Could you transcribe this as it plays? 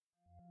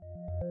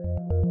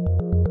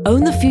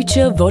Own the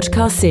Future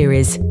vodcast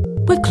series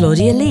with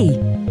Claudia Lee.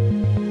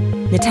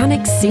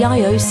 Nutanix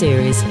CIO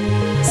series,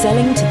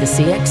 Selling to the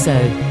CXO.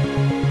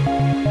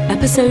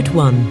 Episode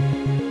 1.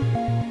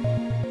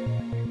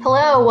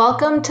 Hello,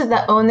 welcome to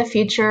the Own the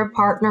Future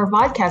Partner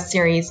Vodcast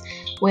series,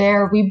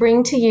 where we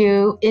bring to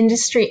you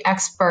industry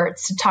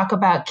experts to talk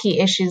about key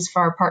issues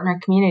for our partner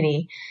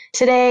community.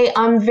 Today,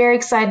 I'm very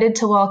excited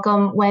to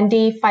welcome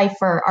Wendy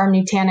Pfeiffer, our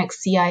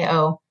Nutanix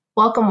CIO.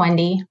 Welcome,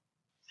 Wendy.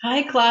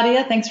 Hi,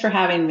 Claudia. Thanks for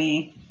having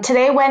me.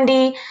 Today,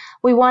 Wendy,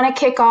 we want to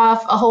kick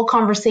off a whole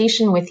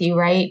conversation with you,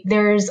 right?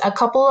 There's a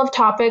couple of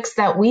topics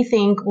that we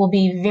think will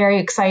be very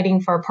exciting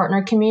for our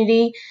partner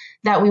community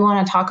that we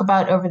want to talk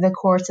about over the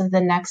course of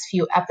the next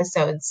few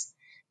episodes.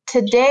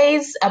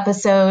 Today's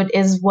episode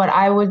is what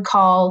I would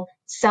call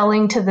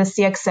selling to the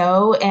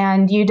CXO,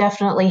 and you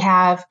definitely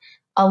have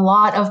a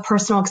lot of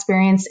personal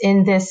experience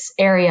in this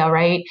area,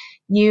 right?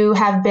 You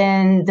have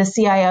been the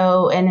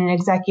CIO and an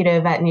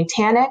executive at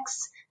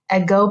Nutanix,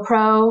 at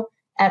GoPro,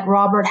 at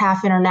Robert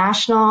Half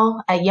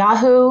International, at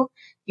Yahoo.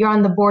 You're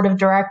on the board of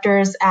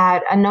directors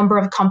at a number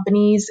of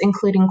companies,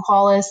 including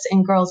Qualys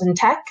and Girls in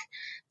Tech.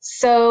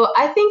 So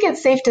I think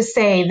it's safe to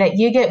say that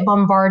you get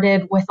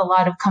bombarded with a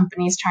lot of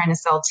companies trying to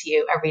sell to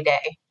you every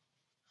day.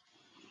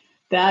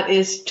 That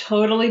is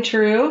totally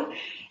true.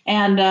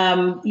 And,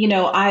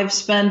 I've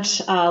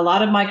spent a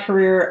lot of my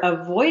career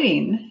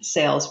avoiding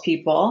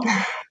salespeople.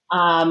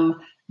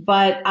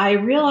 But I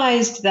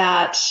realized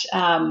that,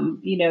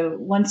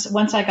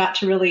 once I got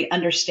to really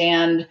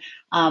understand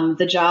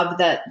the job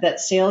that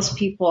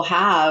salespeople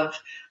have,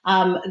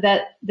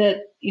 that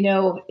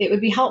it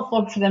would be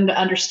helpful for them to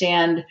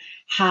understand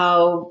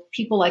how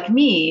people like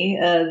me,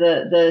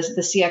 the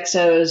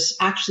CXOs,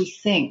 actually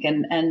think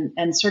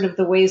and sort of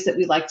the ways that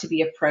we like to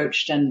be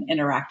approached and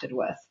interacted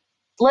with.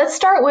 Let's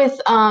start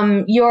with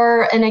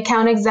you're an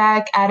account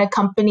exec at a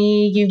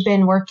company. You've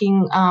been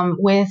working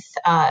with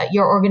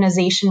your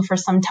organization for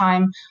some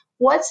time.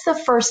 What's the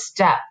first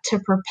step to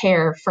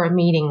prepare for a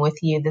meeting with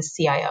you, the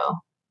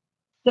CIO?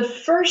 The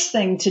first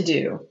thing to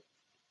do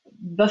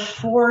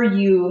before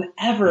you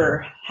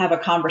ever have a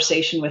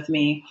conversation with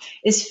me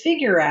is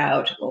figure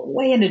out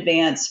way in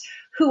advance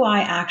who I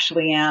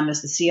actually am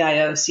as the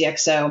CIO,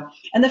 CXO.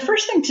 And the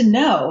first thing to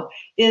know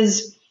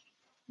is,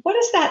 what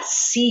does that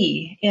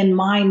C in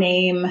my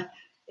name,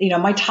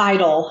 my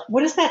title,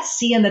 what does that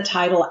C in the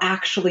title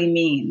actually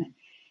mean?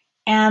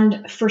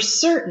 And for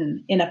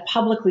certain in a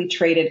publicly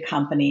traded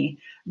company,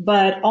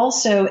 but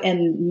also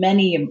in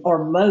many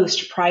or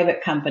most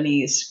private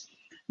companies,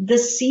 the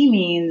C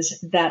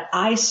means that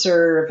I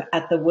serve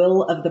at the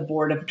will of the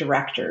board of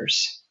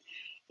directors.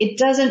 It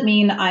doesn't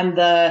mean I'm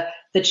the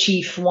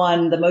chief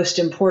one, the most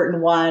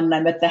important one,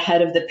 I'm at the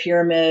head of the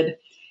pyramid.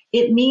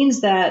 It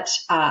means that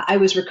I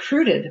was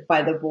recruited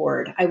by the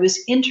board. I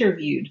was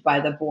interviewed by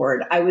the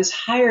board. I was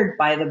hired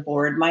by the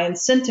board. My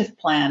incentive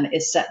plan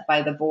is set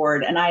by the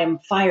board, and I am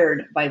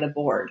fired by the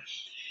board.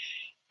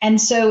 And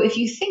so if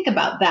you think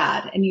about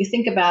that and you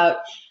think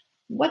about,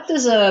 what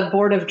does a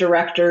board of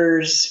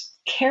directors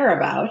care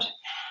about?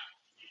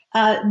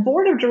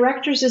 Board of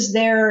directors is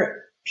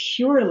there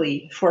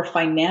purely for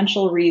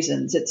financial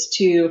reasons. It's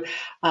to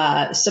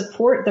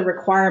support the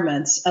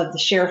requirements of the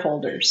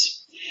shareholders.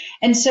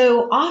 And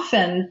so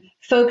often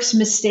folks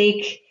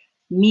mistake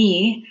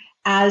me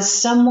as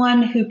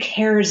someone who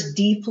cares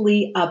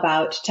deeply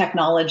about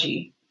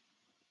technology.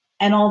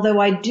 And although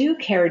I do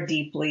care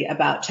deeply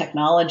about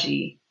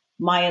technology,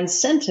 my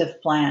incentive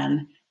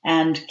plan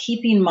and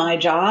keeping my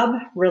job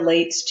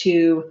relates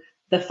to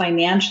the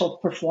financial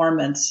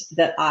performance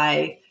that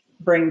I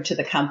bring to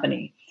the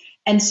company.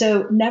 And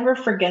so never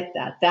forget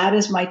that. That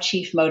is my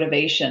chief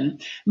motivation.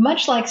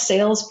 Much like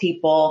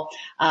salespeople,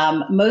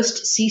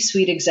 most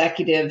C-suite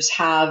executives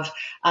have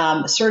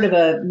sort of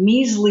a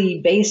measly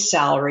base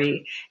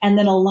salary and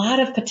then a lot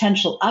of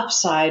potential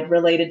upside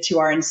related to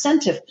our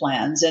incentive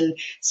plans. In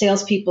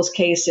salespeople's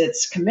case,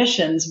 it's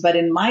commissions, but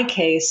in my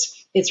case,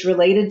 it's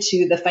related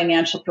to the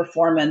financial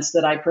performance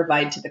that I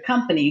provide to the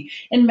company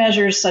in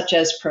measures such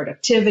as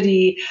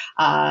productivity,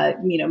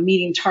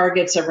 meeting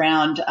targets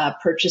around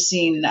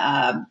purchasing,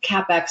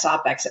 CapEx,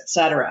 OpEx, et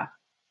cetera.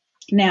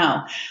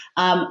 Now,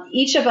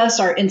 each of us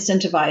are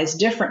incentivized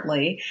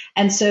differently.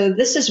 And so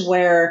this is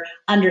where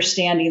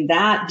understanding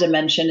that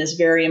dimension is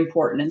very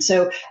important. And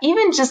so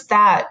even just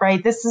that,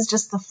 right? This is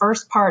just the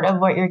first part of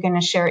what you're going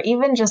to share.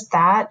 Even just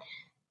that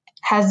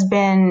has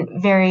been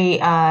very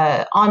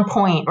on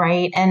point,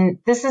 right? And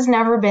this has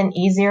never been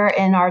easier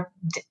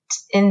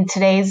in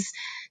today's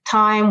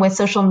time with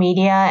social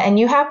media. And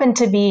you happen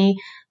to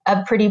be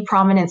a pretty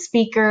prominent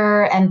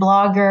speaker and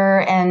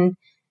blogger, and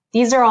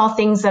these are all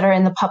things that are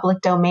in the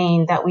public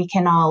domain that we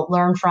can all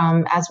learn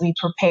from as we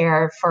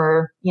prepare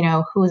for,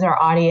 who's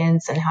our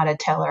audience and how to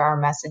tailor our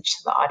message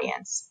to the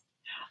audience.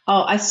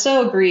 Oh, I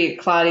so agree,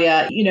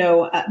 Claudia.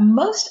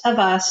 Most of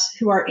us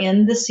who are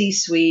in the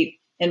C-suite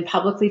in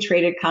publicly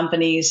traded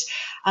companies,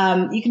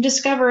 you can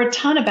discover a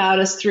ton about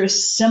us through a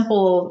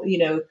simple,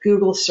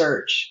 Google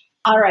search.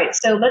 All right,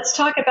 so let's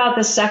talk about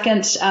the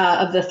second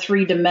of the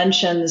three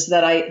dimensions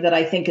that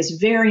I think is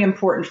very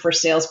important for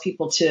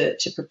salespeople to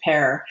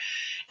prepare.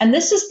 And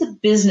this is the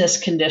business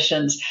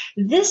conditions.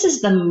 This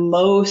is the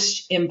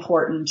most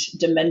important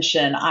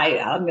dimension.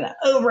 I'm going to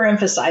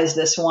overemphasize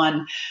this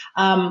one.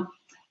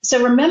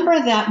 So remember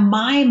that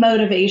my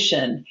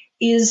motivation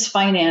is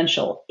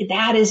financial.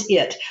 That is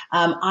it.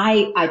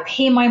 I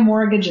pay my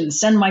mortgage and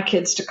send my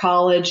kids to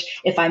college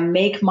if I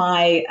make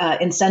my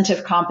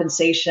incentive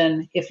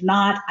compensation. If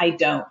not, I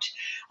don't.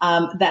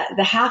 That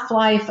the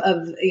half-life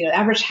of,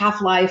 average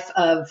half-life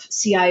of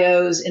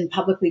CIOs in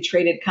publicly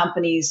traded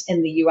companies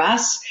in the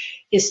US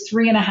is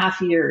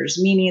 3.5 years,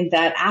 meaning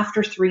that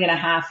after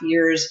 3.5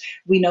 years,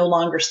 we no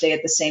longer stay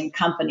at the same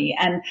company.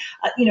 And,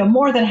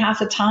 more than half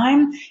the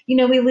time,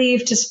 we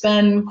leave to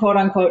spend quote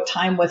unquote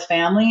time with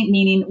family,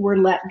 meaning we're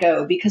let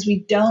go because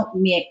we don't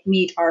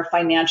meet our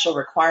financial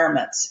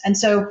requirements. And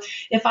so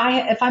if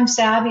I'm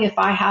savvy, if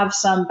I have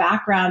some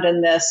background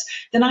in this,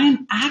 then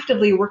I'm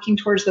actively working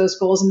towards those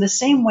goals in the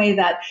same way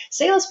that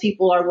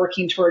salespeople are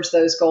working towards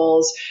those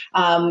goals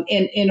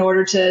in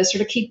order to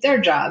sort of keep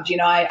their jobs.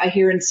 I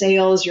hear in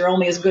sales, you're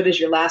only as good as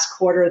your last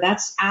quarter.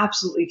 That's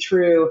absolutely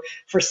true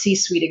for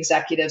C-suite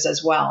executives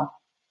as well.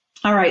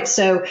 All right.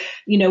 So,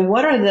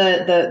 what are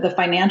the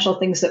financial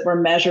things that we're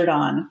measured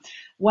on?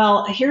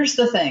 Well, here's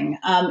the thing.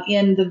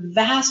 In the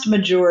vast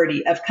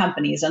majority of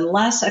companies,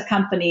 unless a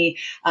company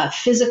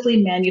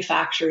physically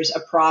manufactures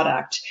a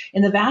product,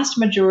 in the vast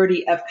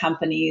majority of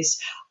companies,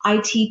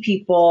 IT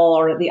people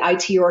or the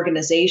IT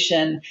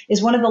organization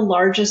is one of the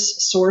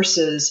largest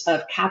sources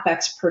of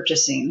CapEx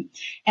purchasing.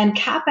 And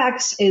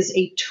CapEx is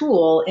a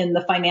tool in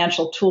the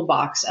financial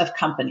toolbox of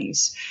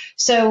companies.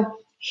 So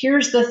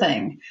here's the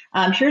thing.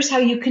 Here's how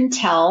you can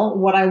tell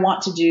what I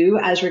want to do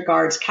as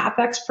regards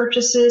CapEx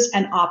purchases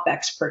and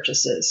OpEx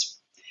purchases.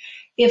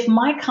 If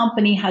my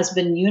company has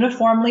been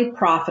uniformly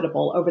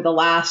profitable over the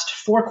last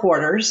 4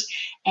 quarters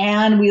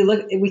and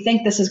we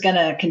think this is going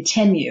to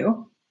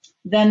continue,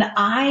 then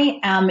I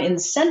am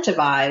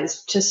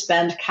incentivized to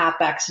spend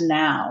CapEx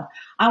now.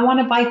 I want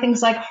to buy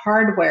things like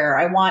hardware.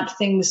 I want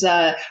things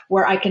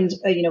where I can,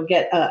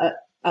 get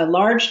a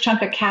large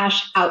chunk of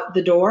cash out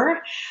the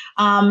door.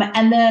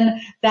 And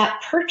then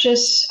that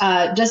purchase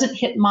doesn't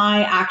hit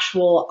my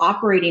actual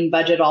operating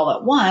budget all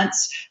at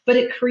once, but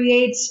it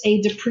creates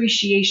a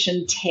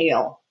depreciation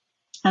tail.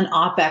 An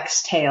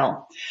OpEx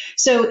tail.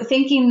 So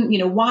thinking,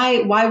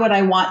 why would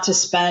I want to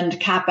spend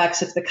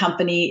CapEx if the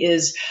company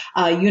is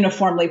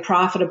uniformly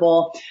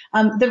profitable?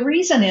 The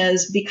reason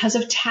is because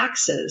of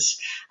taxes.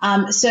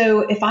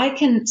 So if I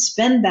can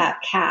spend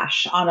that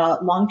cash on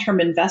a long-term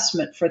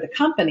investment for the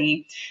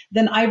company,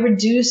 then I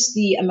reduce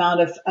the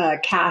amount of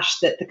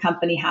cash that the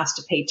company has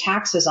to pay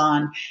taxes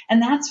on.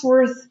 And that's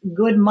worth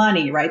good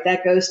money, right?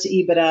 That goes to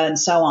EBITDA and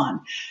so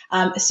on.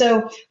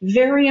 So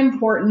very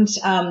important.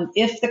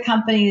 If the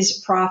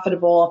company's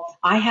profitable,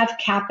 I have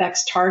CapEx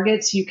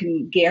targets. You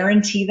can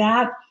guarantee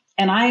that.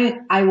 And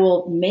I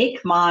will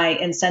make my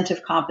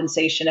incentive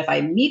compensation if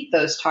I meet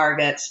those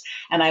targets,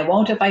 and I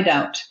won't if I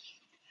don't.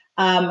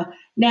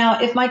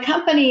 Now, if my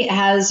company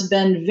has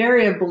been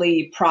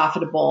variably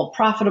profitable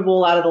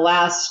out of the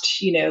last,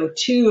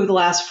 2 of the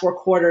last 4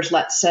 quarters,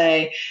 let's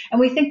say,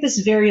 and we think this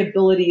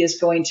variability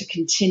is going to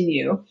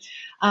continue,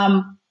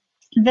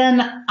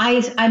 then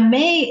I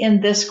may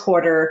in this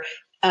quarter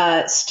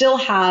still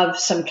have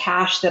some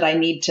cash that I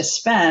need to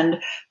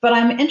spend, but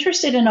I'm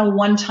interested in a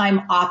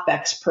one-time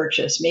OpEx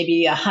purchase,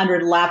 maybe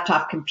 100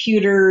 laptop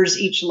computers,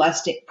 each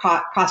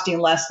costing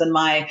less than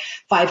my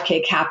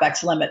 5K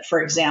CapEx limit,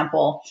 for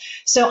example.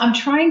 So I'm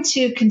trying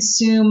to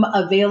consume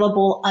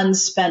available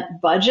unspent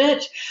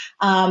budget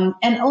and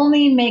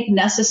only make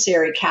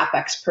necessary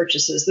CapEx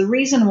purchases. The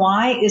reason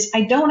why is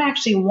I don't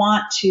actually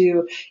want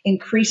to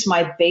increase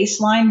my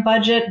baseline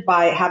budget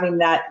by having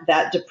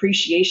that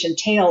depreciation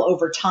tail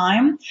over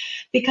time,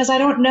 because I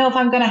don't know if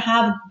I'm going to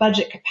have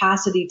budget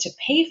capacity to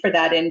pay for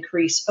that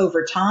increase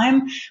over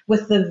time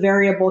with the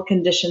variable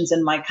conditions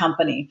in my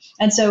company.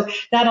 And so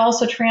that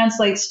also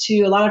translates to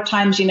a lot of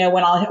times,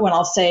 when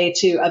I'll say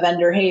to a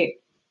vendor, hey,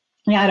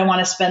 I don't want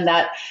to spend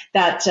that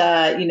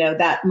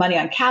money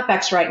on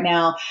CapEx right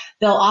now.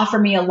 They'll offer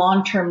me a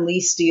long-term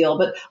lease deal,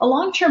 but a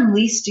long-term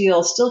lease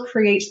deal still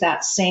creates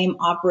that same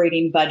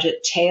operating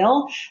budget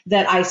tail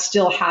that I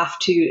still have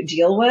to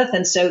deal with.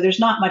 And so there's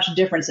not much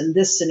difference in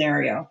this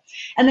scenario.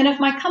 And then if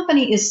my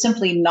company is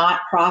simply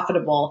not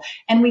profitable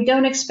and we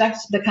don't expect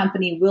the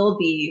company will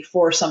be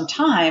for some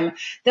time,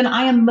 then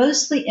I am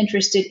mostly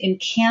interested in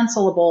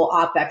cancelable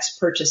OpEx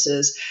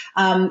purchases.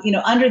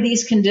 Under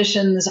these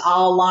conditions,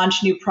 I'll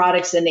launch new products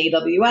in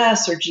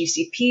AWS or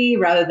GCP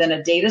rather than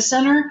a data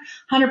center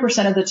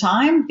 100% of the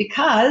time,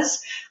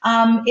 because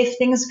if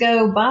things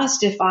go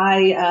bust, if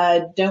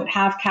I don't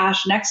have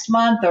cash next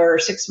month or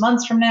 6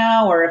 months from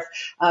now, or if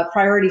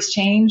priorities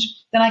change,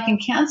 then I can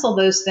cancel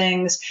those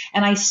things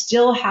and I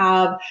still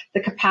have the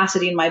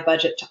capacity in my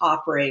budget to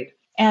operate.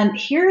 And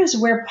here is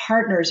where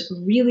partners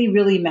really,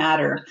 really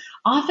matter.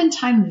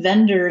 Oftentimes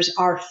vendors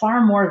are far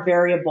more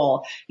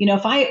variable.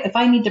 If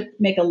I need to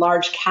make a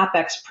large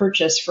CapEx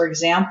purchase, for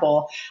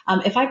example,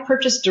 if I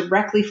purchase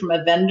directly from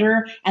a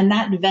vendor and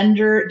that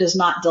vendor does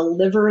not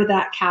deliver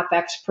that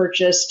CapEx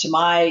purchase to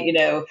my,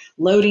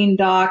 loading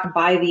dock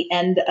by the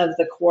end of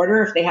the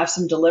quarter, if they have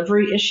some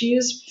delivery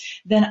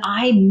issues, then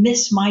I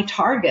miss my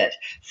target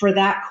for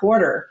that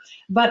quarter.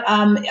 But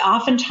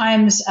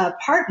oftentimes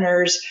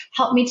partners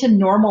help me to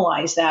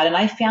normalize that, and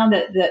I found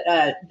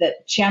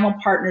that channel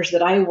partners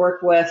that I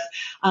work with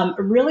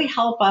really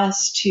help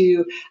us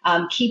to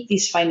keep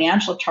these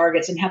financial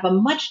targets and have a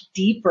much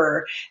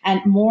deeper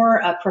and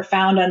more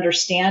profound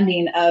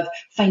understanding of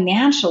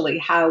financially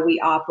how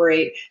we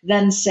operate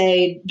than,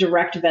 say,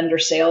 direct vendor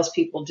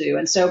salespeople do.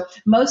 And so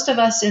most of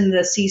us in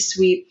the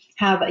C-suite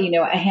have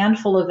a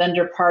handful of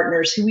vendor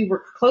partners who we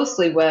work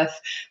closely with,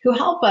 who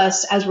help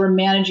us as we're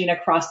managing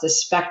across the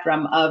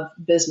spectrum of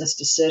business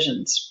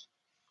decisions.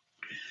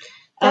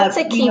 That's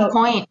a key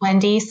point,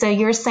 Wendy. So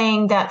you're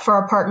saying that for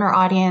our partner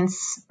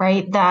audience,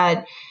 right,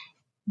 that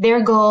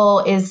their goal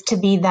is to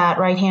be that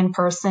right-hand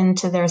person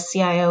to their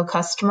CIO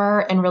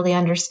customer and really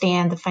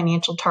understand the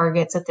financial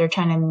targets that they're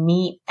trying to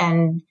meet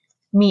and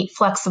meet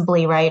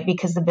flexibly, right,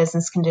 because the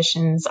business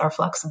conditions are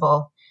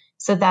flexible.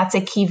 So that's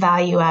a key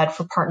value add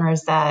for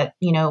partners that,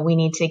 we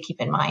need to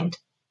keep in mind.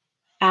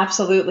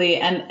 Absolutely.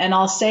 And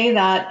I'll say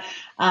that,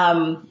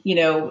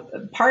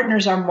 partner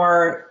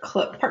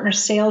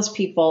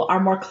salespeople are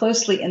more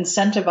closely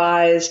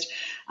incentivized,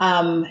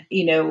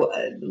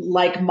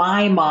 like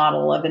my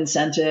model of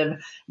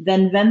incentive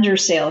than vendor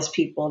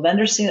salespeople.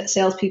 Vendor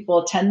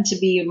salespeople tend to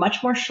be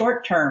much more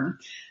short term.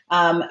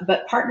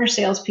 But partner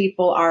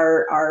salespeople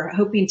are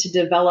hoping to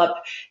develop,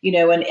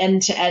 an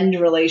end-to-end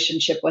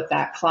relationship with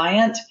that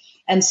client.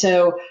 And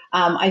so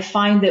I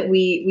find that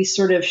we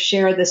sort of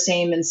share the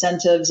same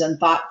incentives and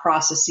thought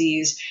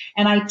processes.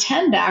 And I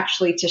tend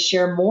actually to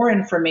share more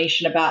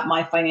information about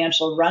my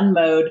financial run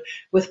mode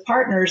with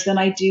partners than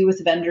I do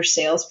with vendor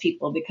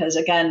salespeople, because,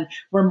 again,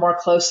 we're more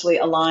closely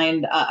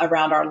aligned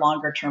around our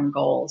longer term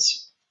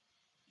goals.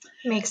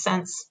 Makes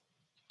sense.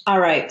 All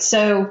right.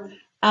 So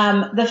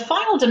the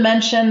final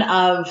dimension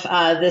of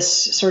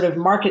this sort of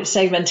market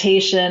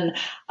segmentation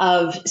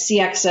of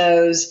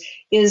CXOs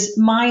is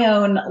my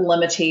own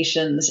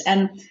limitations.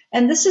 And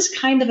this is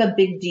kind of a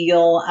big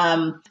deal.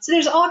 So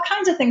there's all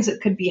kinds of things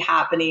that could be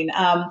happening.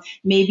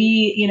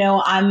 Maybe,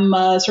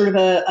 I'm sort of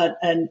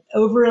an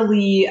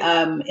overly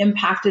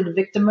impacted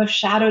victim of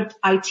shadowed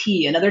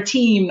IT. Another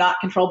team not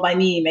controlled by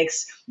me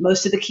makes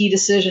most of the key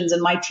decisions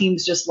and my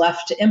team's just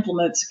left to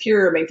implement,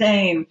 secure,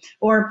 maintain.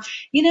 Or,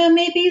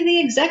 maybe the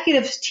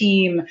executive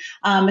team,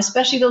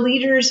 especially the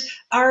leaders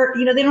are,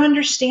 they don't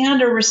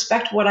understand or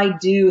respect what I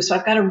do. So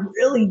I've got to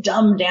really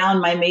dumb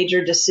down my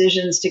major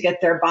decisions to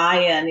get their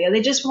buy-in.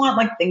 They just want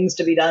like things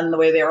to be done the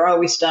way they were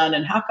always done.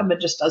 And how come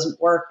it just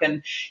doesn't work?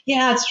 And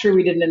yeah, it's true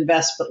we didn't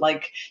invest, but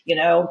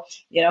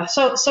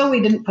so we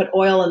didn't put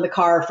oil in the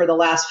car for the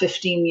last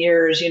 15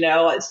 years.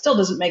 It still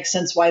doesn't make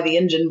sense why the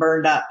engine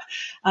burned up.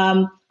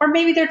 Or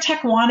maybe they're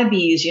tech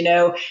wannabes,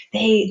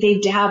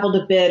 they've dabbled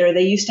a bit, or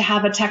they used to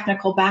have a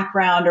technical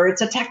background, or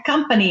it's a tech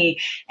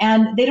company,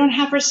 and they don't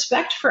have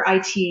respect for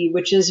IT,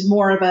 which is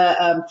more of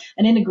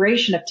an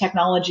integration of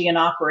technology and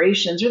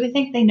operations, or they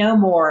think they know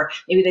more.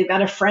 Maybe they've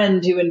got a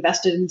friend who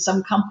invested in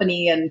some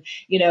company and,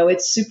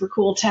 it's super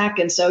cool tech.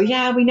 And so,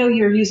 yeah, we know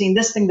you're using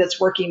this thing that's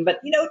working, but,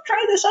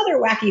 try this other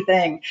wacky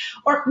thing.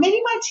 Or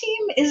maybe my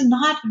team is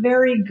not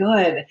very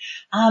good.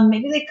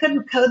 Maybe they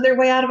couldn't code their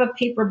way out of a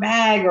paper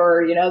bag,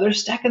 or, they're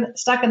stuck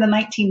in the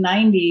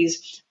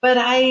 1990s, but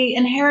I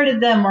inherited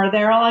them, or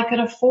they're all I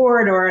could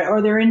afford,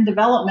 or they're in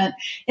development.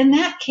 In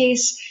that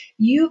case,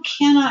 you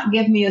cannot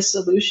give me a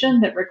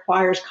solution that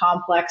requires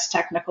complex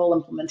technical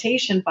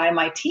implementation by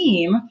my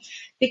team,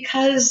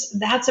 because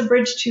that's a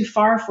bridge too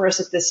far for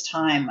us at this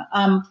time.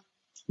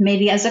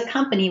 Maybe as a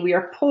company, we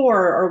are poor,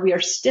 or we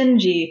are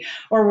stingy,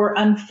 or we're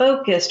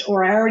unfocused,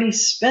 or I already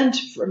spent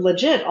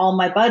legit all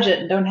my budget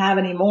and don't have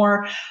any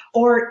more.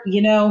 Or,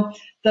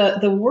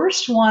 the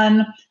worst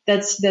one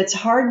that's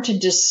hard to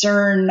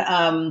discern,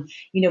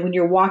 when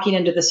you're walking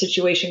into the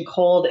situation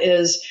cold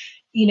is,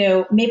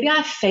 maybe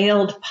I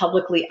failed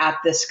publicly at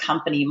this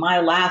company. My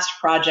last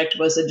project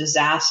was a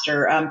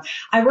disaster.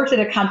 I worked at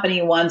a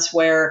company once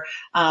where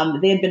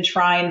they had been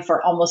trying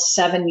for almost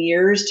 7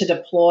 years to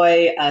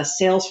deploy a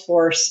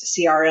Salesforce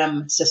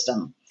CRM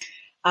system,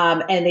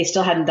 and they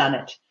still hadn't done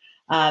it.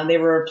 They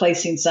were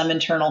replacing some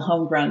internal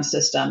homegrown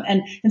system.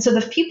 And so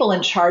the people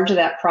in charge of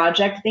that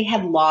project, they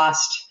had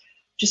lost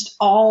just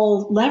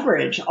all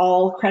leverage,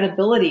 all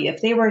credibility.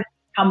 If they were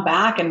come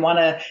back and want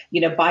to,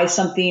 buy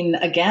something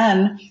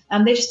again,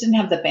 they just didn't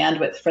have the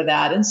bandwidth for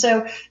that. And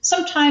so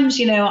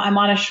sometimes, I'm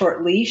on a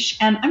short leash,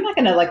 and I'm not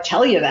going to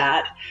tell you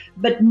that,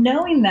 but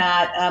knowing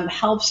that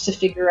helps to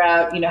figure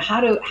out, how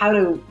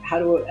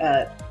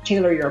to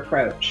tailor your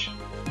approach.